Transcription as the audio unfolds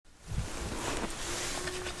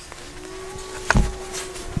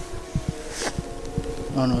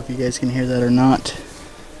don't know if you guys can hear that or not,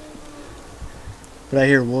 but I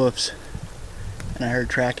hear wolves and I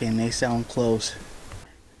heard tracking. They sound close.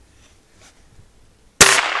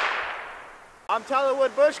 I'm Tyler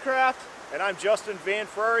Wood Bushcraft. And I'm Justin Van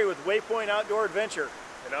Frary with Waypoint Outdoor Adventure.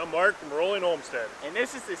 And I'm Mark from Rolling Homestead. And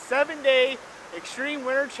this is the 7-day Extreme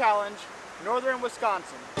Winter Challenge, Northern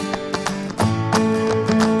Wisconsin.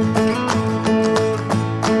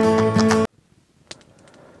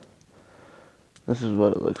 This is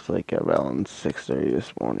what it looks like around 6:30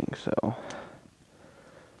 this morning, so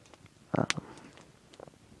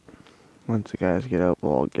once the guys get up,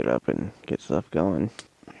 we'll all get up and get stuff going.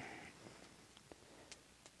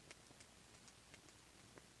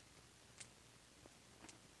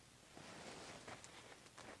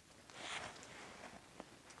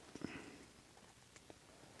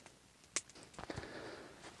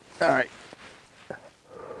 Alright.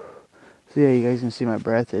 So yeah, you guys can see my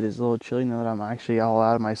breath. It is a little chilly now that I'm actually all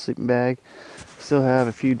out of my sleeping bag. Still have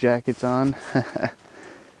a few jackets on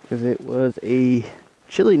because it was a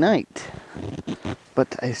chilly night.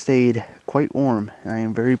 But I stayed quite warm and I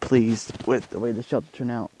am very pleased with the way the shelter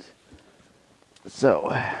turned out.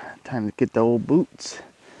 So, time to get the old boots,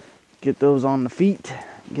 get those on the feet,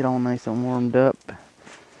 get all nice and warmed up.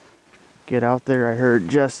 Get out there. I heard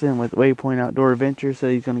Justin with Waypoint Outdoor Adventure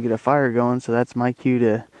said he's going to get a fire going, so that's my cue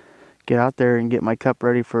to get out there and get my cup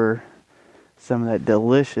ready for some of that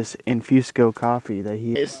delicious Infusco coffee that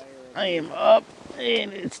he is. I am up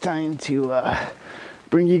and it's time to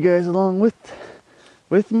bring you guys along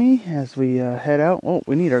with me as we head out. Oh,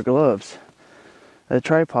 we need our gloves. The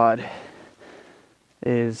tripod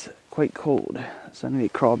is quite cold, so I need to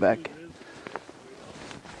crawl back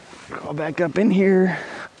up in here.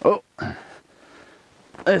 Oh,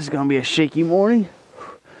 this is gonna be a shaky morning.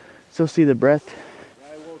 Still see the breath.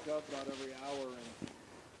 I woke up about every hour and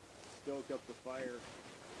stoked up the fire.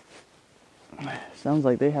 Sounds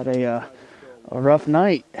like they had a rough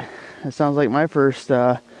night. It sounds like my first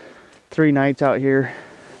 3 nights out here.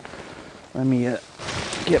 Let me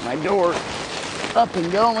get my door up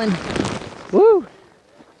and going. Woo!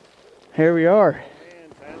 Here we are. Man,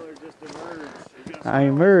 Tyler just emerged. I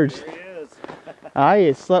emerged. There he is.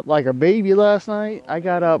 I slept like a baby last night. I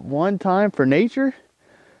got up one time for nature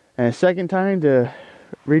and a second time to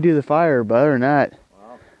redo the fire, but other than that,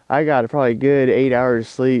 wow, I got probably a good 8 hours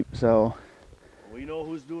sleep. So we know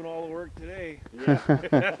who's doing all the work today.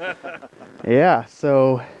 Yeah. Yeah,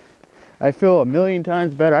 so I feel a million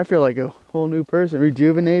times better. I feel like a whole new person,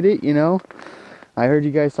 rejuvenated, you know. I heard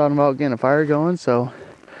you guys talking about getting a fire going, so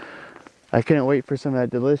I couldn't wait for some of that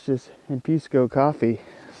delicious Infusco coffee.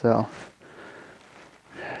 So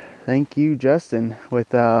thank you, Justin, with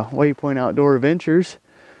Waypoint Outdoor Adventures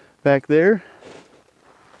back there.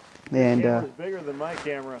 And Camera's bigger than my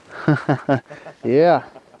camera. yeah.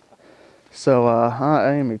 So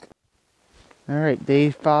I am. All right,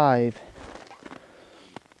 day 5.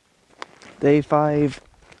 Day 5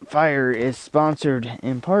 fire is sponsored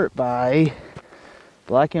in part by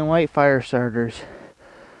Black and White Fire Starters.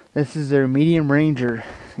 This is their medium ranger.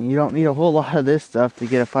 You don't need a whole lot of this stuff to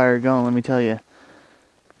get a fire going, let me tell you.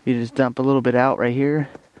 You just dump a little bit out right here,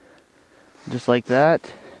 just like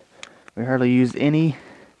that. We hardly used any.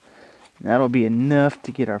 That'll be enough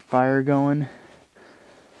to get our fire going.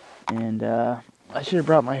 And I should have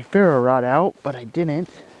brought my ferro rod out, but I didn't.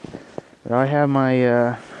 But I have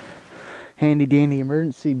my handy dandy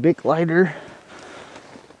emergency Bic lighter.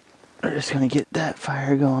 We're just gonna get that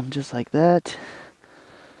fire going just like that.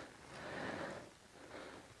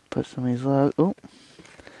 Put some of these logs. Oh,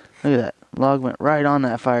 look at that. Log went right on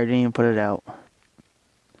that fire, didn't even put it out.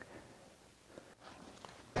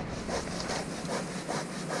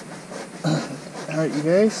 Alright, you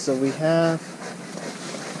guys, so we have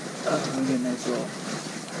let me get a nice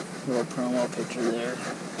little promo picture there.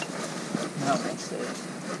 Now I'm gonna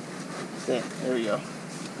stay. There we go.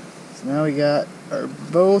 So now we got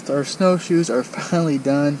both our snowshoes are finally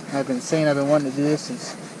done. I've been saying I've been wanting to do this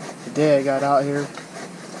since the day I got out here.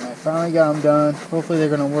 And I finally got them done. Hopefully they're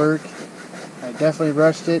gonna work. I definitely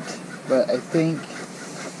rushed it, but I think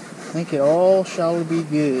it all shall be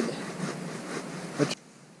good.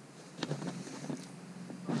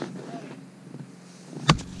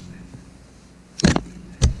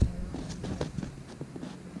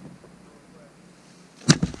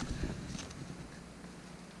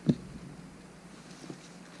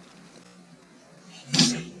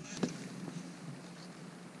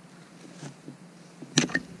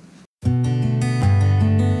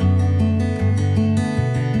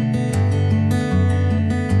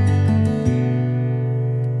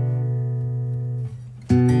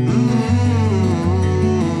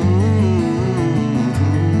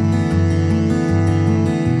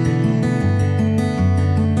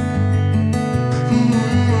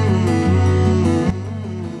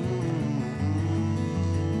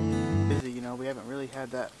 know, we haven't really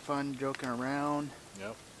had that fun joking around.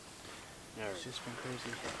 Yep. It's just been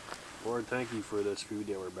crazy. Lord, thank you for this food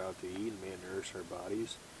that we're about to eat and may it nourish our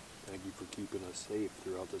bodies. Thank you for keeping us safe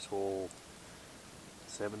throughout this whole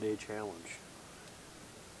 7-day challenge.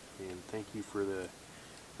 And thank you for the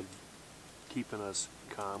keeping us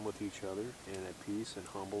calm with each other and at peace and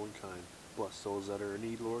humble and kind. Bless those that are in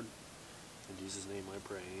need, Lord. In Jesus' name I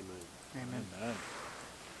pray, amen. Amen. Amen.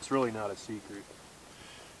 It's really not a secret.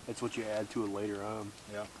 It's what you add to it later on.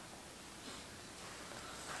 Yeah.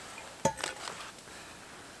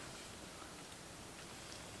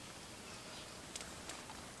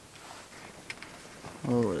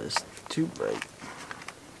 Oh, it's too bright.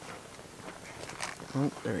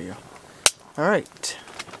 Oh, there we go. Alright.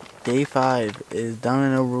 Day 5 is done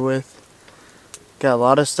and over with. Got a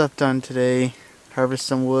lot of stuff done today. Harvest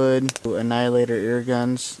some wood. Annihilator ear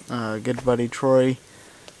guns. Good buddy Troy.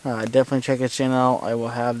 Definitely check his channel out. I will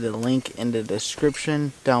have the link in the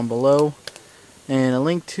description down below. And a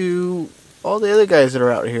link to all the other guys that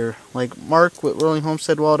are out here. Like Mark with Rolling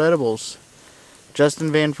Homestead Wild Edibles.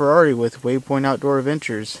 Justin Van Ferrari with Waypoint Outdoor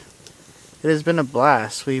Adventures. It has been a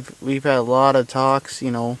blast. We've had a lot of talks,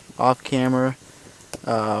 you know, off camera,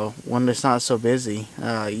 when it's not so busy.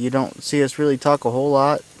 You don't see us really talk a whole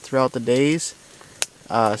lot throughout the days,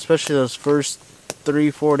 especially those first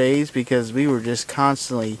 3-4 days, because we were just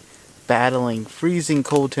constantly battling freezing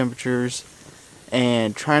cold temperatures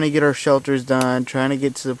and trying to get our shelters done, trying to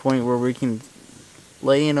get to the point where we can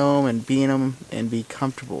lay in them and be in them and be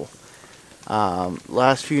comfortable.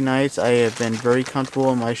 Last few nights I have been very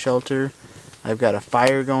comfortable in my shelter. I've got a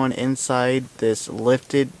fire going inside this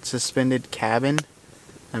lifted, suspended cabin.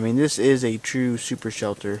 I mean, this is a true super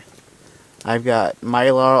shelter. I've got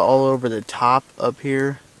Mylar all over the top up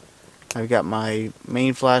here. I've got my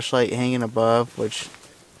main flashlight hanging above, which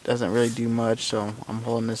doesn't really do much, so I'm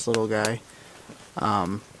holding this little guy.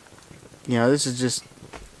 You know, this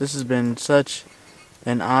has been such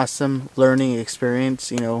an awesome learning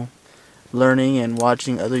experience, you know, learning and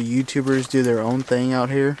watching other YouTubers do their own thing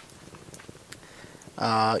out here.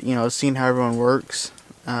 You know, seeing how everyone works,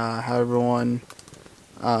 how everyone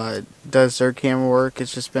does their camera work.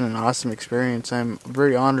 It's just been an awesome experience. I'm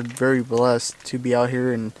very honored, very blessed to be out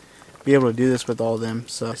here and be able to do this with all of them.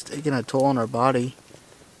 So it's taking a toll on our body.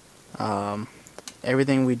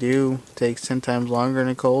 Everything we do takes 10 times longer in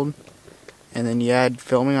the cold, and then you add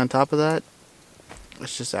filming on top of that.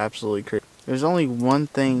 It's just absolutely crazy. There's only one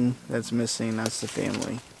thing that's missing, that's the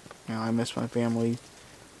family. You know, I miss my family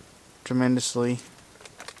tremendously.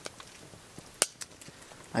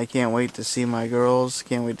 I can't wait to see my girls,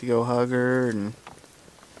 can't wait to go hug her, and,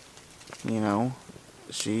 you know,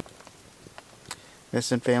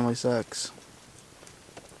 missing family sucks.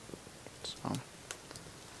 So,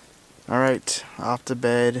 alright, off to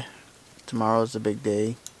bed. Tomorrow's the big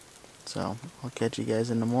day, so I'll catch you guys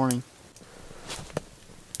in the morning.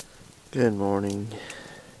 Good morning.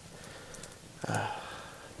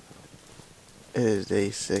 It is day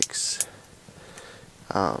 6.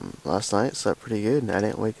 Last night slept pretty good. I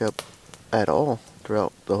didn't wake up at all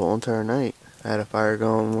throughout the whole entire night. I had a fire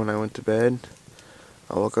going when I went to bed.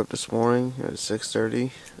 I woke up this morning at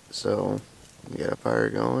 6:30, so we got a fire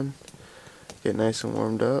going. Get nice and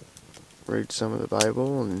warmed up. Read some of the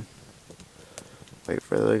Bible and wait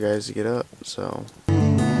for the other guys to get up. So.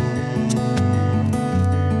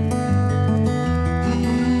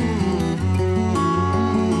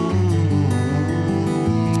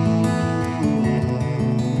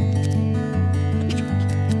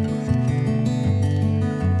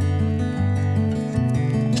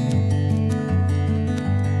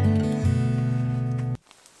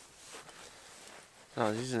 I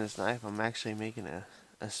was using this knife. I'm actually making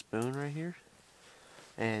a spoon right here,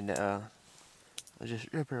 and I'll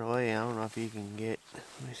just rip her away. I don't know if you can get,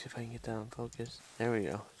 let me see if I can get that on focus. There we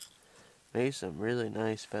go. Made some really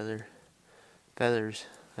nice feathers,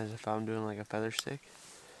 as if I'm doing like a feather stick.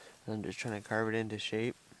 And I'm just trying to carve it into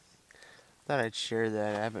shape. Thought I'd share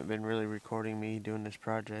that. I haven't been really recording me doing this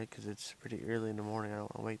project because it's pretty early in the morning. I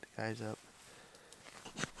don't want to wake the guys up.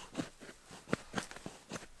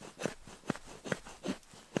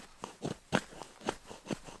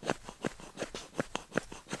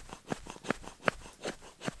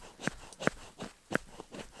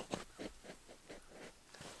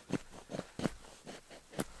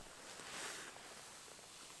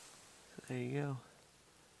 There you go.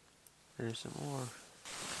 There's some more.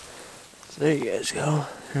 So there you guys go.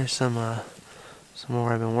 There's some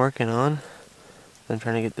more I've been working on. I'm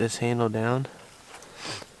trying to get this handle down.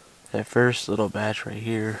 That first little batch right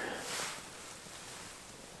here.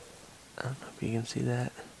 I don't know if you can see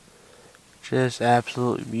that. Just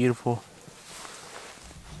absolutely beautiful.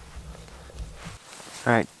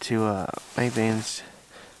 Alright, to make things,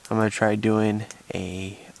 I'm going to try doing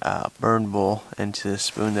a burn bowl into the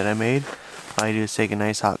spoon that I made. All I do is take a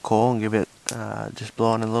nice hot coal and give it, just blow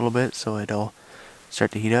on a little bit so it'll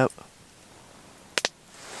start to heat up.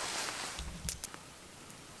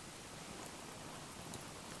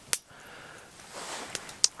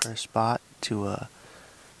 For a spot to,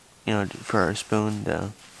 you know, for our spoon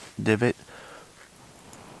to divot.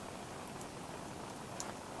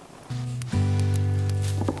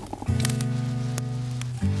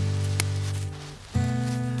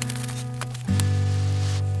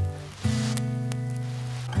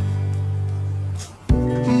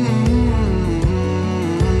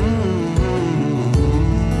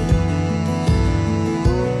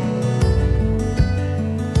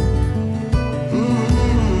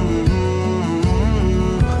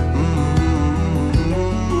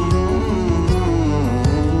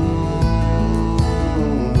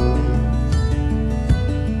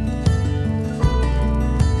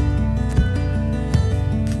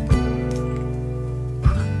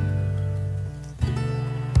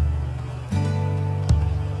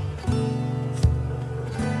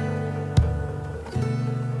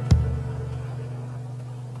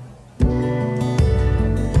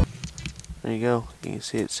 There you go. You can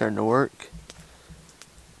see it's starting to work.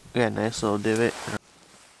 We got a nice little divot.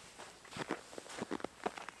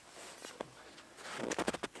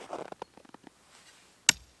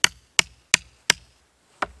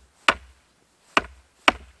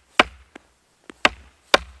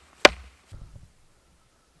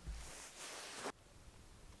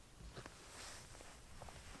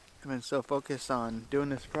 I've been so focused on doing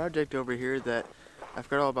this project over here that I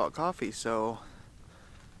forgot all about coffee, so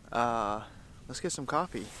let's get some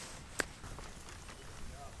coffee.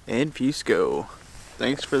 And Fusco.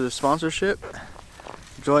 Thanks for the sponsorship.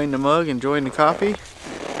 Enjoying the mug, enjoying the coffee.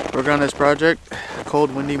 Work on this project. A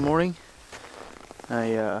cold, windy morning.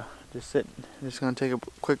 I just gonna take a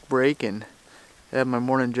quick break and have my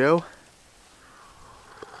morning Joe.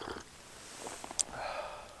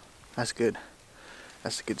 That's good.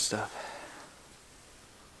 That's the good stuff.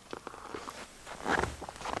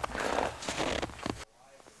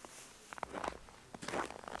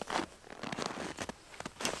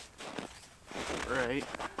 Right.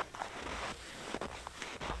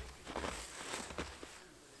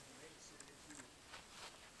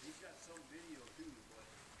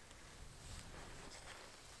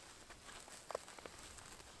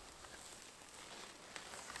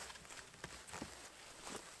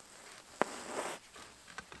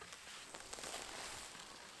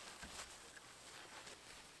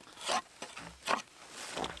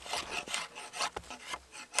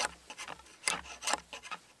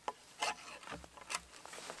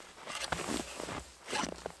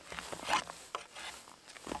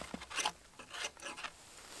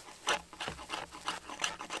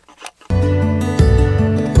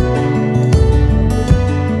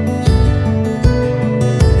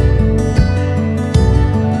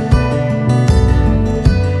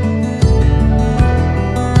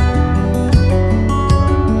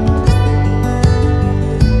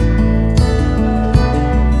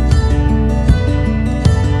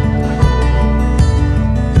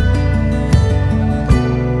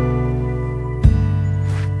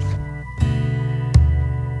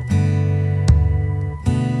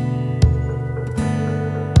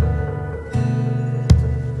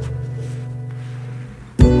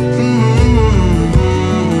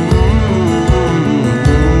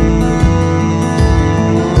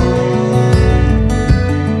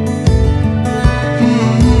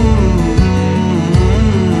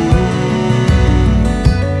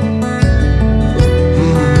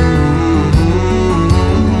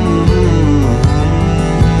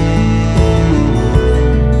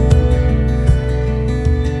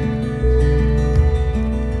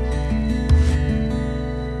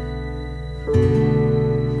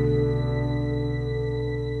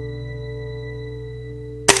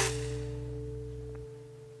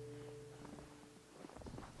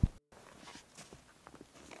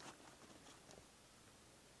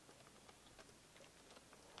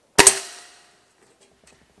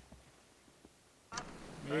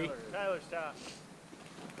 Tyler's top.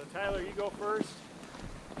 So Tyler, you go first.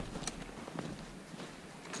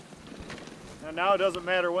 And now it doesn't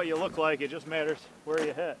matter what you look like, it just matters where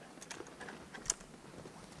you hit.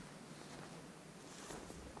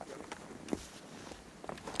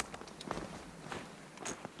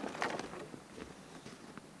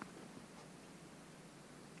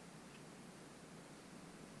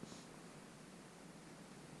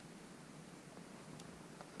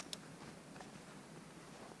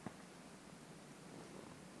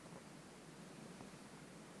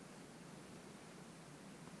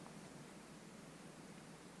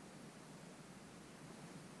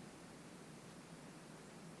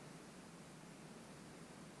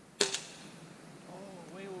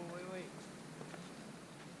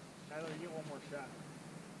 Tyler, you get one more shot.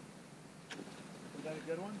 Was that a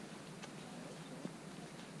good one?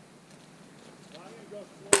 Well, I'm going to go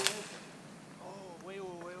slow motion. Oh,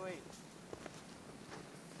 wait.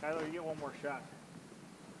 Tyler, you get one more shot.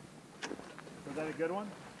 Was that a good one?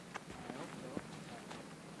 I hope so.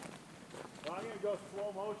 Well, I'm going to go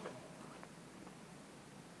slow motion.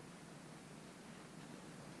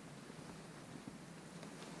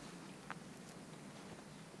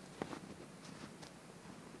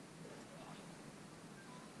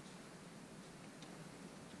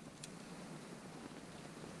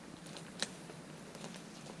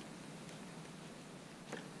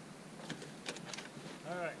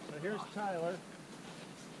 All right, so here's Tyler.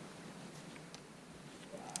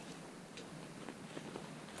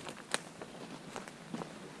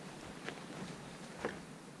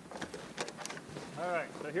 All right,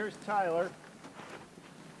 so here's Tyler.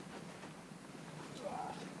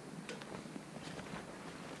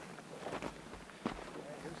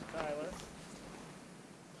 Here's Tyler.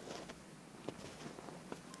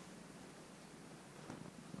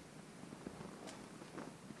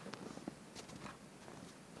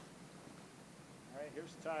 All right,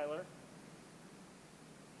 here's Tyler.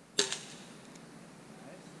 Nice.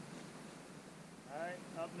 All right,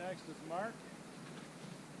 up next is Mark.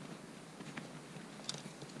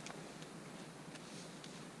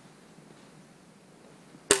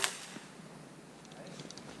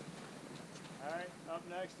 All right, up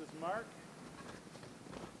next is Mark.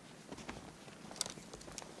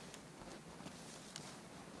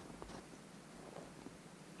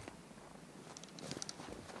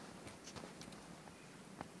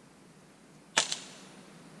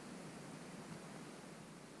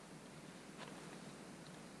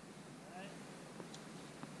 All right.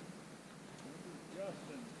 This is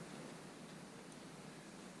Justin.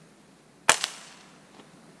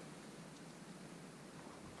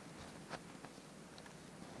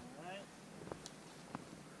 All right.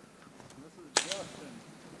 This is Justin.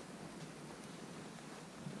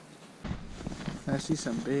 I see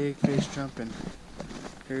some big fish jumping.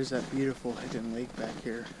 Here's that beautiful hidden lake back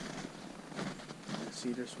here.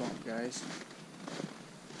 Cedar Swamp, guys.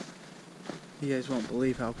 You guys won't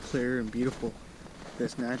believe how clear and beautiful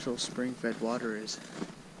this natural spring-fed water is.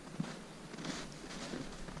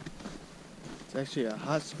 It's actually a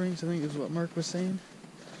hot springs, I think is what Mark was saying.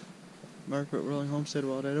 Mark at Rolling Homestead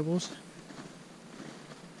Wild Edibles.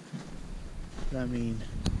 But I mean,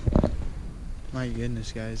 my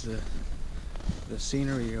goodness, guys, the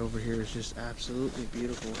scenery over here is just absolutely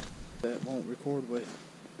beautiful. That won't record with.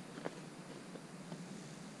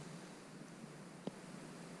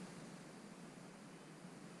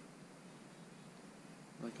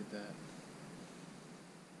 Look at that.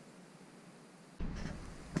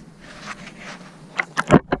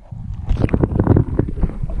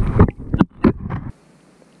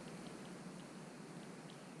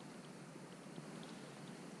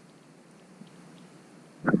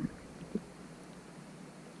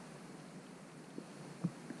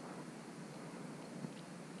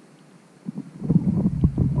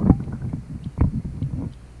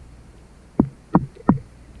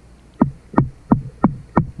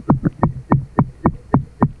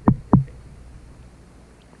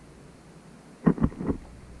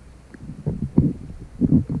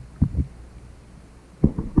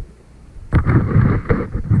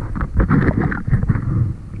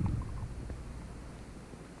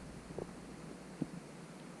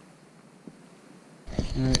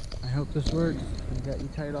 Alright, I hope this works. I got you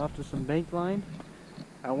tied off to some bank line.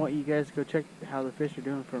 I want you guys to go check how the fish are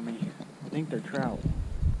doing for me. I think they're trout.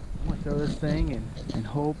 I'm gonna throw this thing and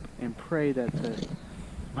hope and pray that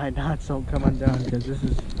my knots don't come undone, because this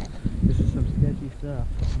is some sketchy stuff.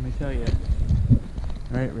 Let me tell you.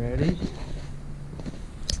 Alright, ready?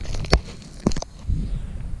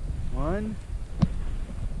 1,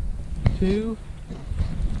 2,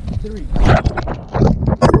 3.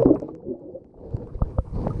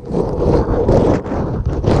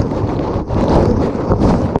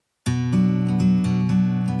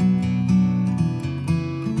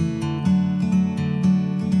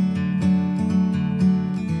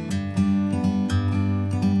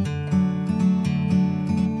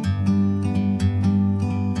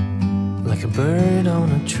 Like a bird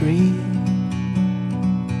on a tree,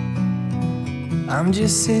 I'm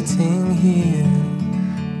just sitting here.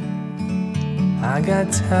 I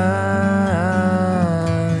got time,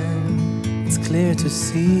 it's clear to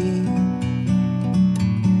see.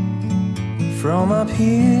 From up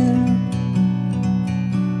here,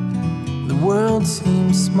 the world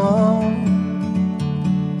seems small.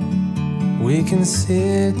 We can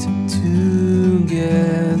sit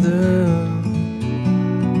together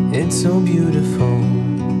It's so beautiful,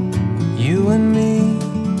 you and me.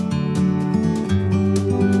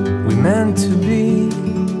 We meant to be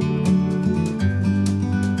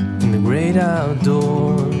in the great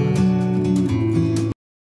outdoors.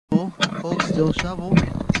 Hold still shovel.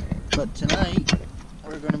 But tonight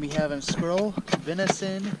we're going to be having squirrel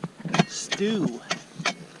venison stew.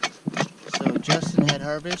 So Justin had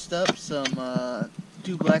harvested up some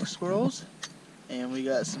 2 black squirrels, and we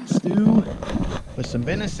got some stew with some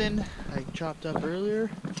venison I chopped up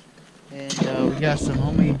earlier, and we got some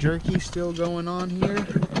homemade jerky still going on here.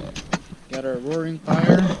 Got our roaring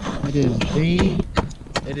fire. It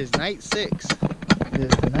is night 6. It is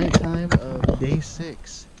the nighttime of day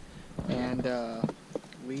 6, and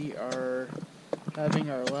we are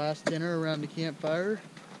having our last dinner around the campfire.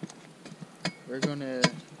 We're gonna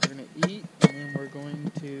eat, and then we're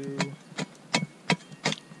going to,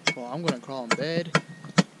 well, I'm gonna crawl in bed,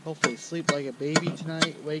 hopefully sleep like a baby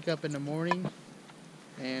tonight, wake up in the morning,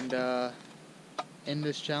 and end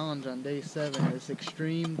this challenge on day 7, this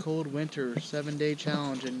extreme cold winter 7-day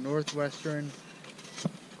challenge in northwestern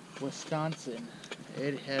Wisconsin.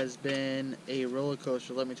 It has been a roller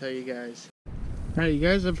coaster, let me tell you guys. Alright, you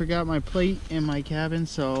guys, I forgot my plate in my cabin,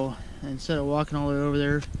 so instead of walking all the way over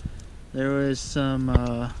there, there was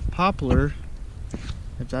some poplar,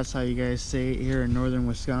 if that's how you guys say it here in northern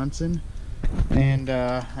Wisconsin. And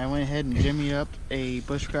I went ahead and jimmied up a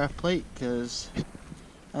Bushcraft plate because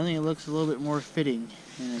I think it looks a little bit more fitting.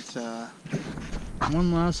 And it's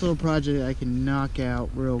one last little project I can knock out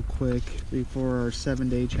real quick before our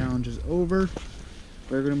 7-day challenge is over.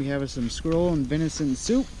 We're going to be having some squirrel and venison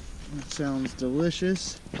soup. That sounds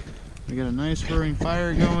delicious. We got a nice roaring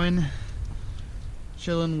fire going.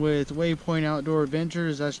 Chilling with Waypoint Outdoor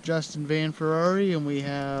Adventures. That's Justin Van Ferrari, and we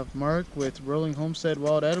have Mark with Rolling Homestead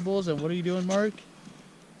Wild Edibles. And what are you doing, Mark?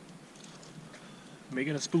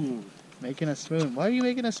 Making a spoon. Making a spoon. Why are you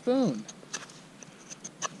making a spoon?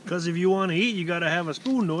 Because if you want to eat, you got to have a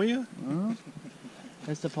spoon, don't you? Well,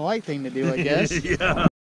 that's the polite thing to do, I guess. Yeah.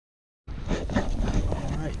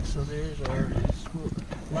 Alright, so there's our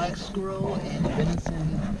black squirrel and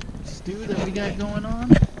venison stew that we got going on.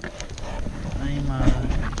 I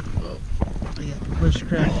got the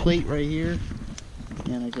Bushcraft plate right here,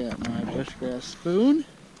 and I got my Bushcraft spoon,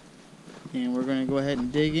 and we're going to go ahead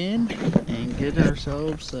and dig in and get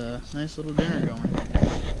ourselves a nice little dinner going.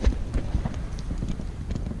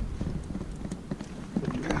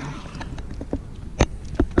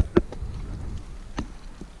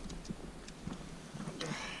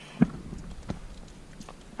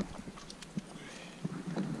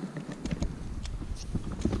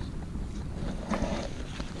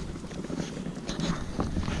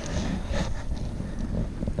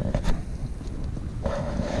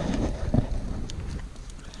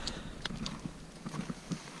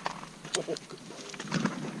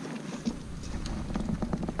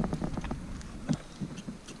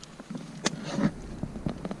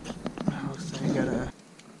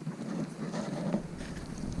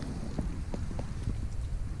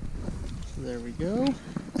 There we go.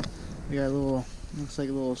 We got a little, looks like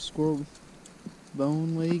a little squirrel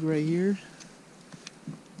bone leg right here.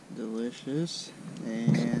 Delicious.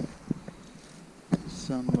 And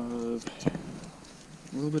some of,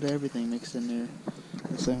 a little bit of everything mixed in there.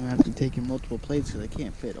 Looks like I'm going to have to take in multiple plates because I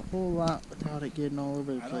can't fit a whole lot without it getting all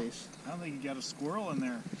over the place. I don't think you got a squirrel in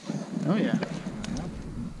there. Oh yeah.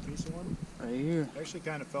 Piece of one? Right here. Actually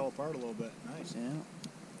kind of fell apart a little bit. Nice. Yeah.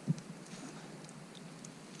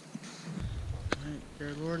 Alright,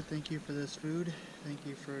 dear Lord, thank you for this food. Thank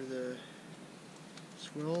you for the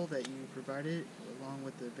squirrel that you provided along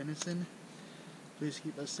with the venison. Please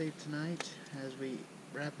keep us safe tonight as we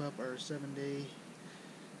wrap up our 7-day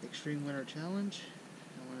extreme winter challenge.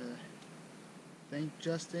 I want to thank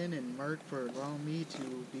Justin and Mark for allowing me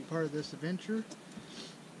to be part of this adventure,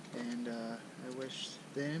 and I wish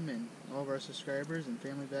them and all of our subscribers and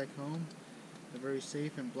family back home a very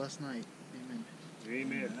safe and blessed night. Amen.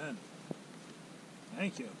 Amen. Amen.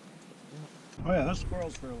 Thank you. Oh yeah, that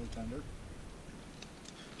squirrel's fairly tender.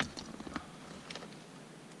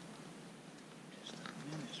 Just a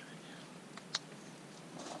minute right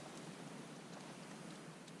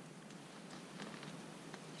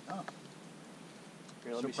now. Oh.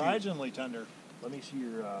 Here, let me see Surprisingly tender. Let me see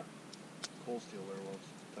your cold steel there, once,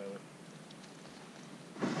 Tyler.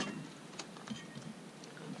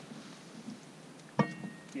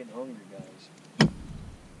 Getting hungry, guys.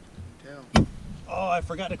 Tell. Oh, I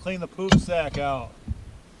forgot to clean the poop sack out.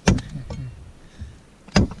 I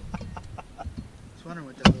was wondering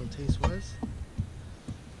what that little taste was.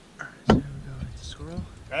 Alright, so here we go with the squirrel.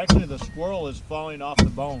 Actually, the squirrel is falling off the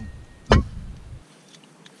bone.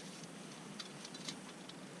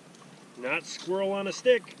 Not squirrel on a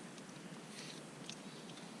stick.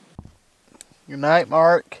 Good night,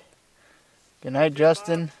 Mark. Good night,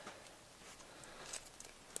 Justin.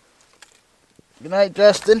 Good night,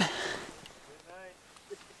 Justin. Good night.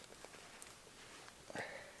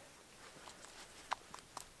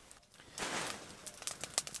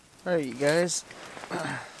 Alright, you guys.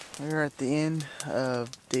 We're at the end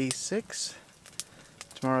of day 6.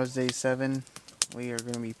 Tomorrow's day 7. We are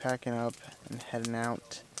going to be packing up and heading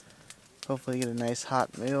out. Hopefully get a nice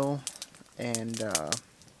hot meal and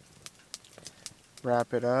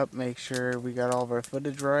wrap it up. Make sure we got all of our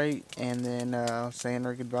footage right, and then saying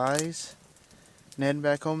our goodbyes and heading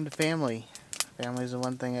back home to family. Family is the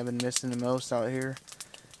one thing I've been missing the most out here.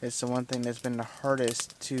 It's the one thing that's been the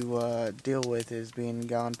hardest to deal with, is being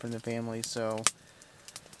gone from the family. So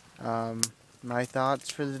my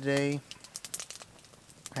thoughts for the day: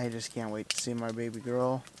 I just can't wait to see my baby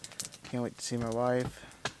girl. Can't wait to see my wife.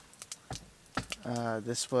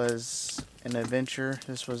 This was an adventure.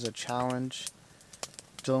 This was a challenge.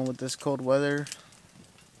 Dealing with this cold weather,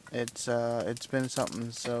 it's been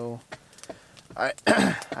something. So I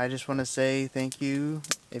I just want to say thank you.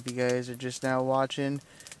 If you guys are just now watching,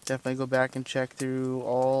 definitely go back and check through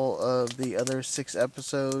all of the other 6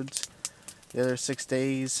 episodes, the other 6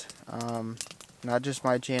 days. Not just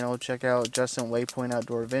my channel. Check out Justin Waypoint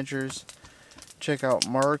Outdoor Adventures. Check out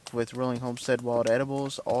Mark with Rolling Homestead Wild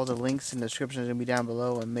Edibles. All the links in the description are going to be down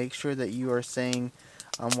below. And make sure that you are saying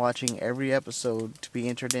I'm watching every episode to be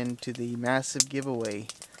entered into the massive giveaway.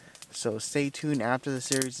 So stay tuned after the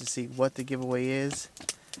series to see what the giveaway is.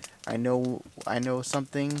 I know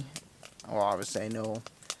something. Well, obviously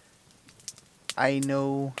I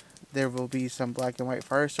know there will be some black and white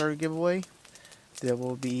fire starter giveaway. There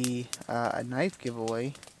will be a knife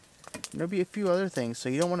giveaway. There'll be a few other things, so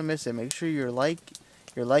you don't want to miss it. Make sure you're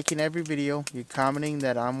liking every video, you're commenting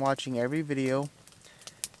that I'm watching every video,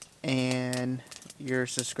 and you're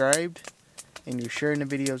subscribed, and you're sharing the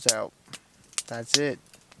videos out. That's it.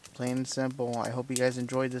 Plain and simple. I hope you guys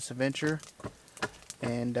enjoyed this adventure,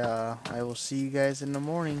 and I will see you guys in the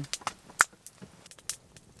morning.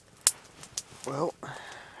 Well,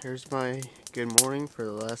 here's my good morning for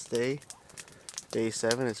the last day. Day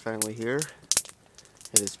 7 is finally here.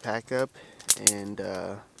 It is pack up and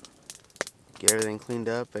get everything cleaned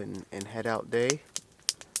up and head out day.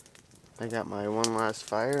 I got my one last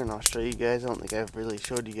fire, and I'll show you guys. I don't think I've really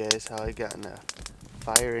showed you guys how I got in a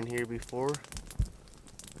fire in here before.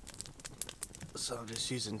 So I'm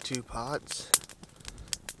just using 2 pots,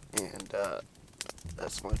 and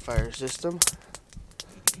that's my fire system.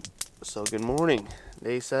 So good morning,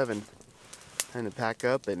 day 7. Time to pack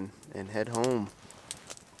up and head home.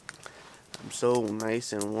 I'm so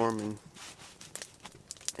nice and warm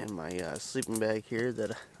in my sleeping bag here that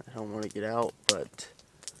I don't want to get out, but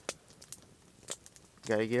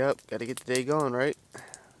gotta get up, gotta get the day going, right?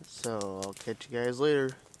 So I'll catch you guys later.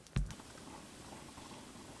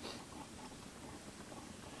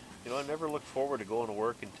 You know, I never looked forward to going to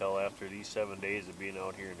work until after these 7 days of being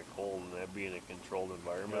out here in the cold and that being a controlled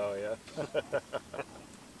environment. Oh, yeah.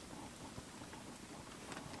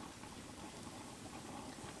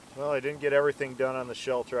 Well, I didn't get everything done on the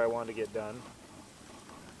shelter I wanted to get done.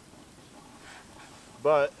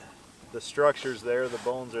 But the structure's there, the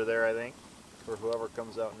bones are there, I think, for whoever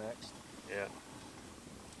comes out next. Yeah.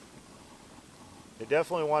 They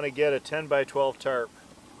definitely want to get a 10 by 12 tarp.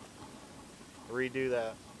 Redo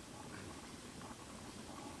that.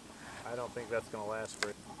 I don't think that's going to last for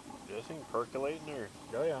it. Is this thing percolating or?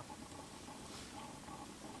 Oh, yeah.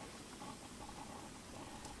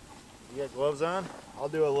 You got gloves on? I'll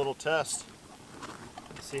do a little test.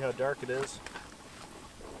 See how dark it is.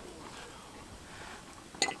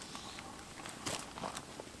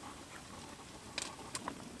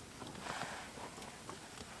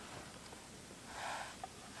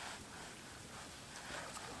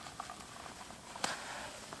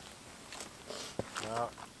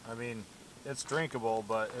 Well, I mean, it's drinkable,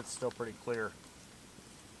 but it's still pretty clear.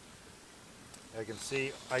 I can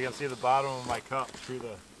see the bottom of my cup through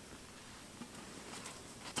the.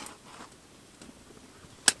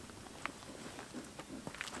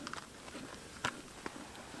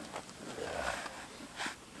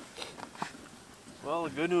 Well,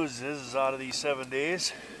 the good news is out of these 7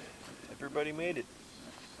 days, everybody made it.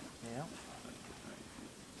 Yeah.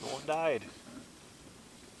 No one died.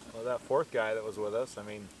 Well, that 4th guy that was with us, I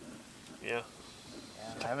mean. Yeah.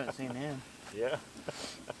 I haven't seen him. Yeah.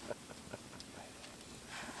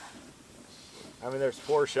 I mean, there's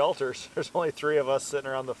 4 shelters. There's only 3 of us sitting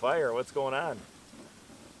around the fire. What's going on?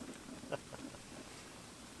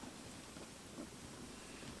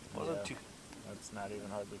 Wasn't too. It's not even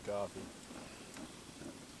hardly coffee.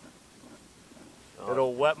 Oh,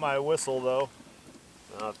 It'll wet my whistle though.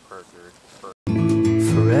 that's perfect.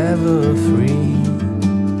 forever free.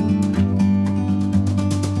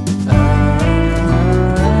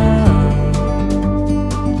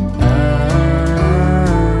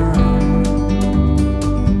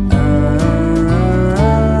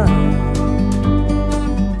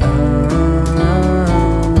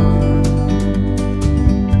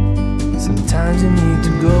 Sometimes you need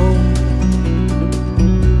to go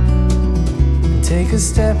and take a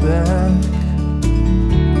step back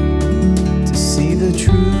to see the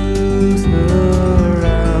truth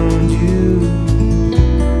around you.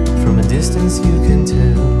 From a distance you can tell.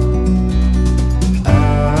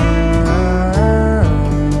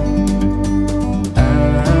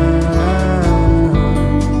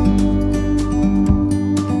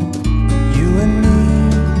 You and me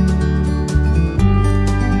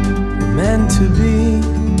were meant to be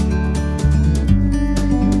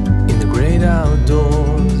in the great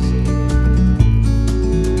outdoors,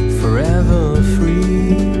 forever free.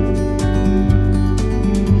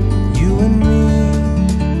 You and me,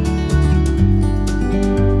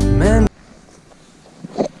 man.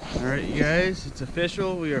 Alright, you guys, it's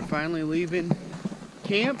official. We are finally leaving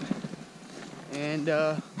camp. And,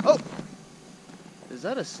 oh! Is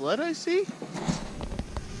that a sled I see?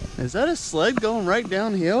 Is that a sled going right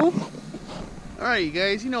downhill? Alright, you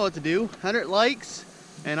guys, you know what to do. 100 likes,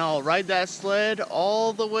 and I'll ride that sled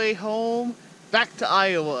all the way home back to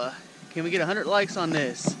Iowa. Can we get 100 likes on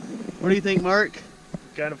this? What do you think, Mark?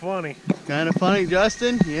 Kind of funny. Kind of funny,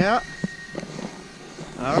 Justin? Yeah.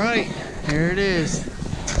 Alright, here it is.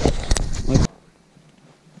 Woo!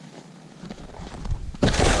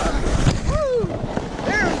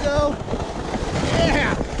 There we go!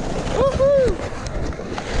 Yeah! Woohoo!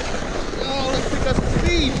 Oh, let's pick up the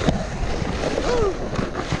speed! Woo!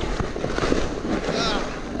 Ah.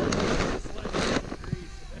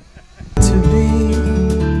 To be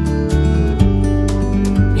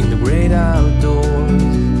in the great outdoors,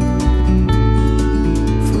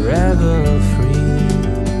 forever free.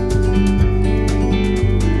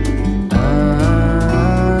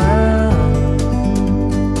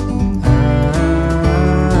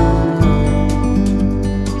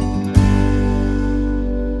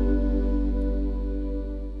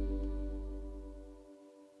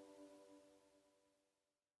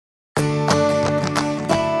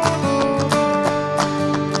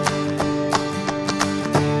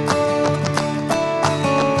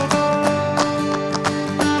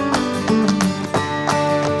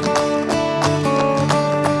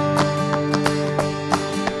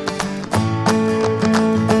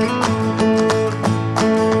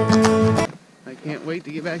 I can't wait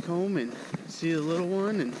to get back home and see the little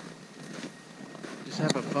one and just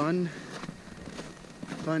have a fun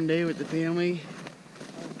day with the family.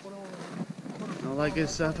 All that good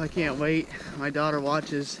stuff. I can't wait. My daughter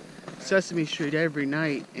watches Sesame Street every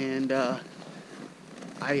night, and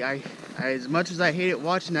I as much as I hate it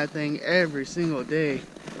watching that thing every single day,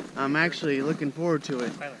 I'm actually looking forward to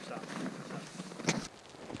it. Tyler, stop.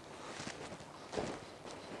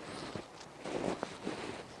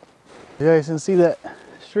 You guys can see that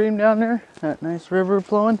stream down there, that nice river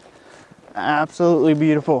flowing. Absolutely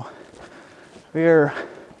beautiful. We are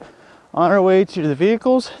on our way to the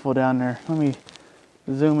vehicles. Well, down there, let me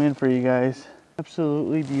zoom in for you guys.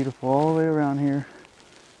 Absolutely beautiful all the way around here.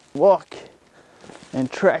 Walk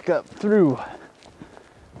and trek up through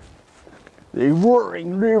the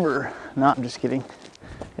roaring river. No, I'm just kidding.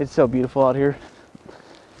 It's so beautiful out here.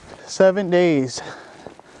 7 days.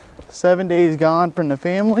 7 days gone from the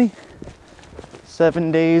family.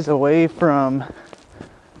 7 days away from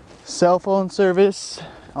cell phone service,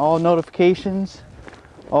 all notifications,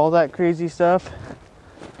 all that crazy stuff.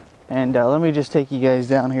 And let me just take you guys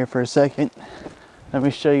down here for a second. Let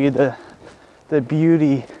me show you the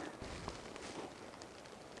beauty.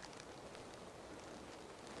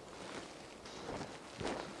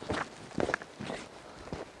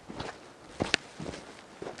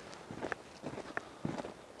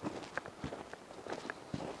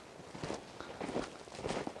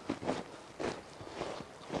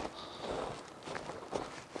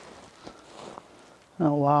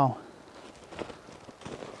 Oh, wow.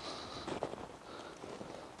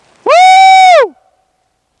 Woo!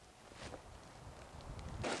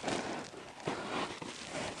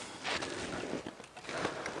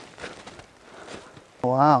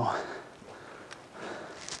 Wow.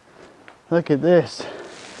 Look at this.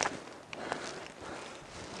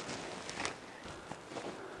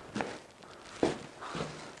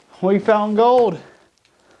 We found gold.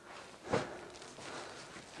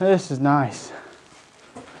 This is nice.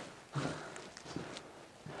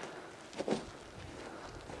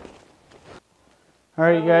 All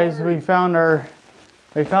right, you guys, we found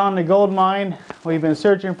the gold mine. We've been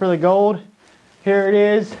searching for the gold. Here it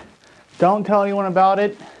is. Don't tell anyone about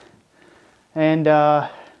it. And I'll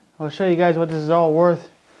show you guys what this is all worth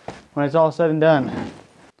when it's all said and done.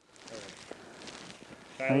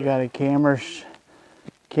 We got a camera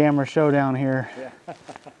showdown here. Yeah.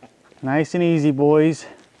 Nice and easy, boys.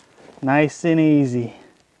 Nice and easy.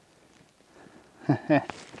 There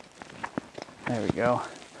we go.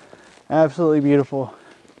 Absolutely beautiful.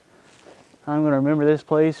 I'm gonna remember this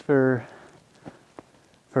place for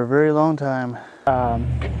a very long time.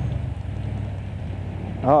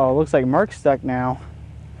 Oh, looks like Mark's stuck now.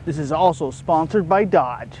 This is also sponsored by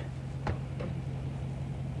Dodge.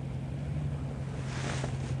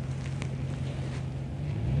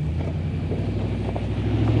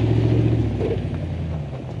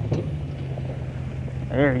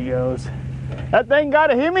 There he goes. That thing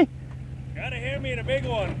gotta hit me? Gotta hit me in a big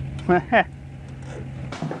one.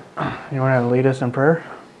 You wanna lead us in prayer?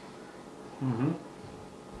 Mm-hmm.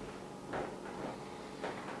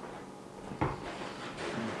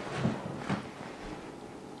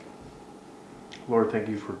 Lord, thank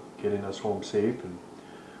you for getting us home safe, and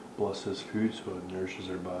bless this food so it nourishes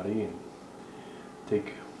our body. And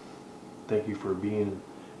thank you for being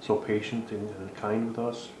so patient and kind with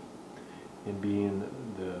us, and being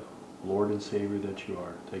the Lord and Savior that you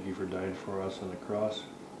are. Thank you for dying for us on the cross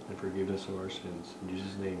and forgiving us of our sins. In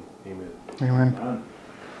Jesus' name, amen. Amen.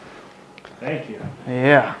 Thank you.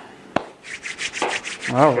 Yeah.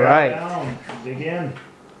 All right. Down, dig in.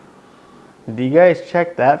 Did you guys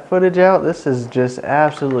check that footage out? This is just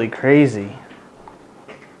absolutely crazy.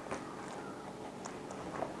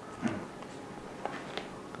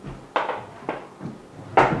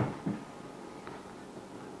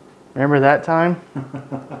 Remember that time?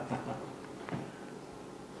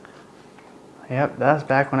 Yep, that's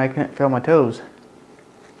back when I couldn't feel my toes.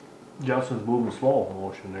 Justin's moving slow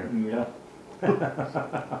motion there.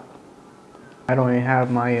 Yeah. I don't even have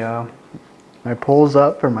my my poles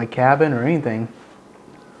up for my cabin or anything.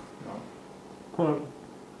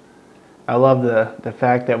 I love the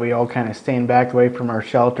fact that we all kind of stand back away from our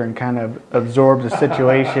shelter and kind of absorb the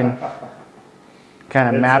situation,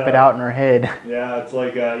 kind of map it out in our head. Yeah, it's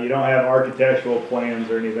like you don't have architectural plans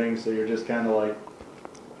or anything, so you're just kind of like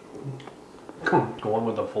going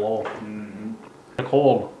with the flow. Mm-hmm.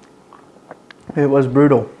 Cold. It was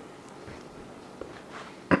brutal.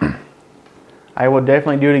 I will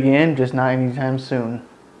definitely do it again, just not anytime soon.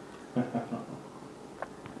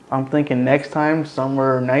 I'm thinking next time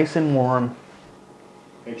somewhere nice and warm.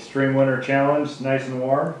 extreme winter challenge, nice and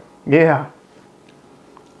warm. Yeah.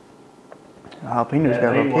 Jalapenos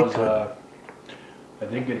got a little kick to it. I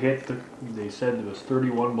think it hit, they said it was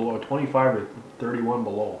 31 below, 25 or 31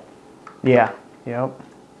 below. Yeah, yep.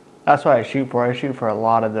 That's what I shoot for. I shoot for a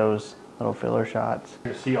lot of those little filler shots.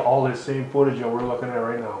 You see all this same footage that we're looking at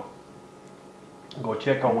right now. Go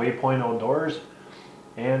check out Waypoint Outdoors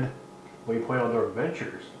and Waypoint Outdoor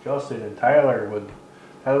Adventures. Justin and Tyler with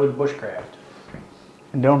Bushcraft.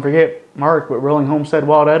 And don't forget Mark with Rolling Homestead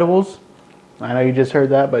Wild Edibles. I know you just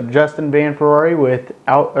heard that, but Justin Van Ferrari with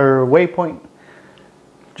Waypoint.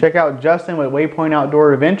 Check out Justin with Waypoint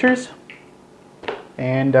Outdoor Adventures.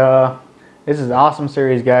 And this is an awesome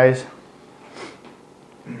series, guys.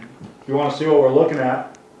 If you want to see what we're looking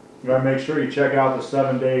at, you got to make sure you check out the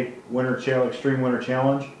 7-day extreme winter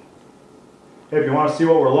challenge. If you want to see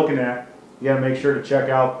what we're looking at, you got to make sure to check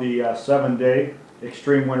out the 7-day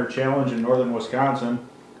extreme winter challenge in northern Wisconsin.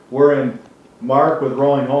 We're in Mark with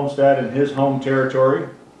Rolling Homestead in his home territory,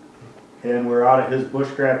 and we're out at his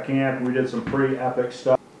Bushcraft camp. We did some pretty epic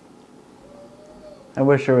stuff. I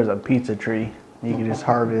wish there was a pizza tree you could just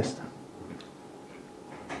harvest.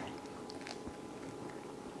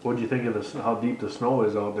 What'd you think of this? How deep the snow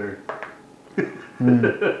is out there?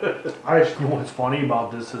 What's funny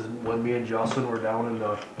about this is when me and Justin were down in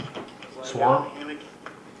the swamp.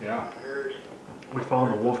 Yeah. We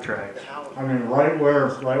found the wolf tracks. I mean, right where,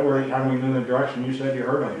 I mean, in the direction you said you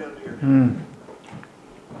heard them.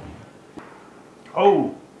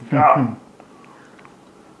 Oh, God.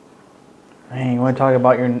 Man, you want to talk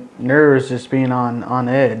about your nerves just being on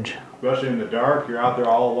edge. Especially in the dark, you're out there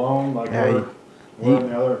all alone, like we're in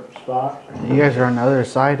the other spot. You guys are on the other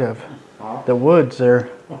side of the woods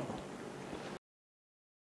there.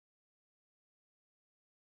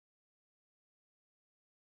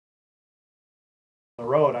 The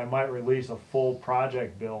road, I might release a full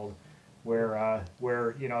project build where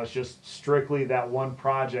you know, it's just strictly that one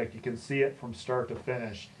project. You can see it from start to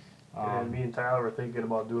finish. And me and Tyler were thinking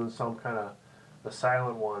about doing some kind of the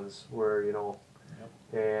silent ones where, you know,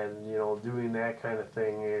 and you know, doing that kind of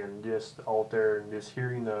thing, and just out there and just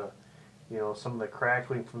hearing the, you know, some of the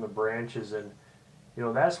crackling from the branches, and you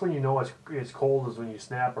know, that's when you know it's cold, is when you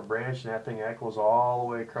snap a branch and that thing echoes all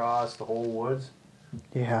the way across the whole woods.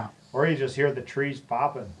 Yeah. Or you just hear the trees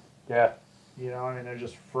popping. Yeah. You know, I mean, they're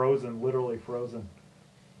just frozen, literally frozen.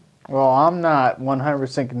 Well, I'm not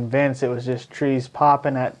 100% convinced it was just trees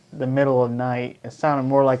popping at the middle of night. It sounded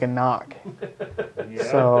more like a knock. Yeah.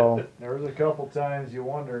 So, There was a couple times you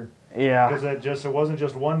wondered. yeah. Because it wasn't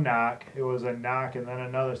just one knock. It was a knock and then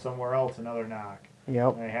another somewhere else, another knock.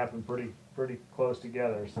 Yep. And they happened pretty close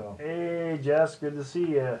together. So. Hey, Jess, good to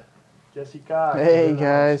see you. Jesse Cox. Hey,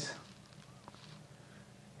 guys.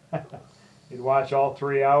 You'd watch all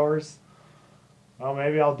 3 hours. Well,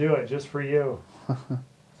 maybe I'll do it just for you.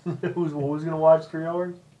 who's gonna watch 3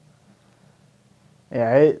 hours?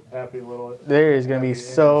 Yeah, Happy little. there is going to be happy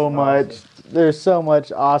so innocent much. officer. There's so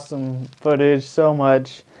much awesome footage, so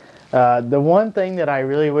much. The one thing that I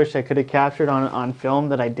really wish I could have captured on film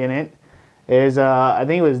that I didn't is I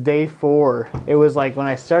think it was day 4. It was like when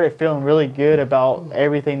I started feeling really good about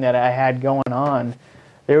everything that I had going on.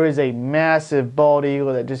 There was a massive bald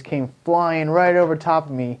eagle that just came flying right over top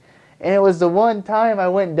of me. And it was the one time I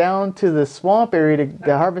went down to the swamp area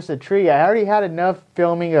to harvest a tree. I already had enough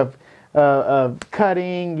filming of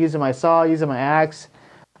cutting, using my saw, using my axe.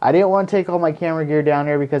 I didn't want to take all my camera gear down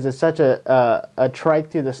there because it's such a trike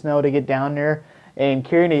through the snow to get down there. And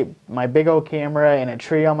carrying my big old camera and a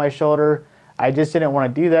tree on my shoulder, I just didn't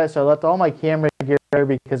want to do that. So I left all my camera gear there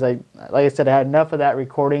because like I said, I had enough of that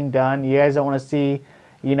recording done. You guys don't want to see,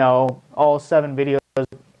 you know, all 7 videos,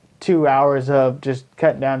 2 hours of just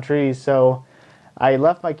cutting down trees. So I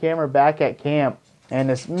left my camera back at camp, and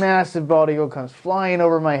this massive bald eagle comes flying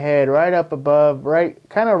over my head right up above,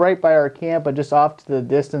 kind of right by our camp, but just off to the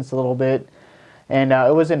distance a little bit. And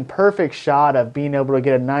it was in perfect shot of being able to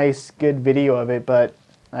get a nice, good video of it, but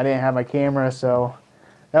I didn't have my camera, so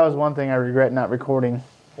that was one thing I regret not recording.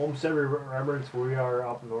 Homestead Remembrance, we are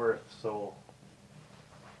up north, so.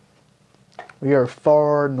 We are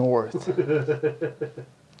far north.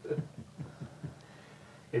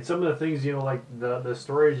 And some of the things, you know, like the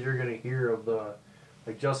stories you're going to hear of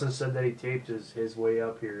like Justin said that he taped his way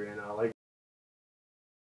up here, and like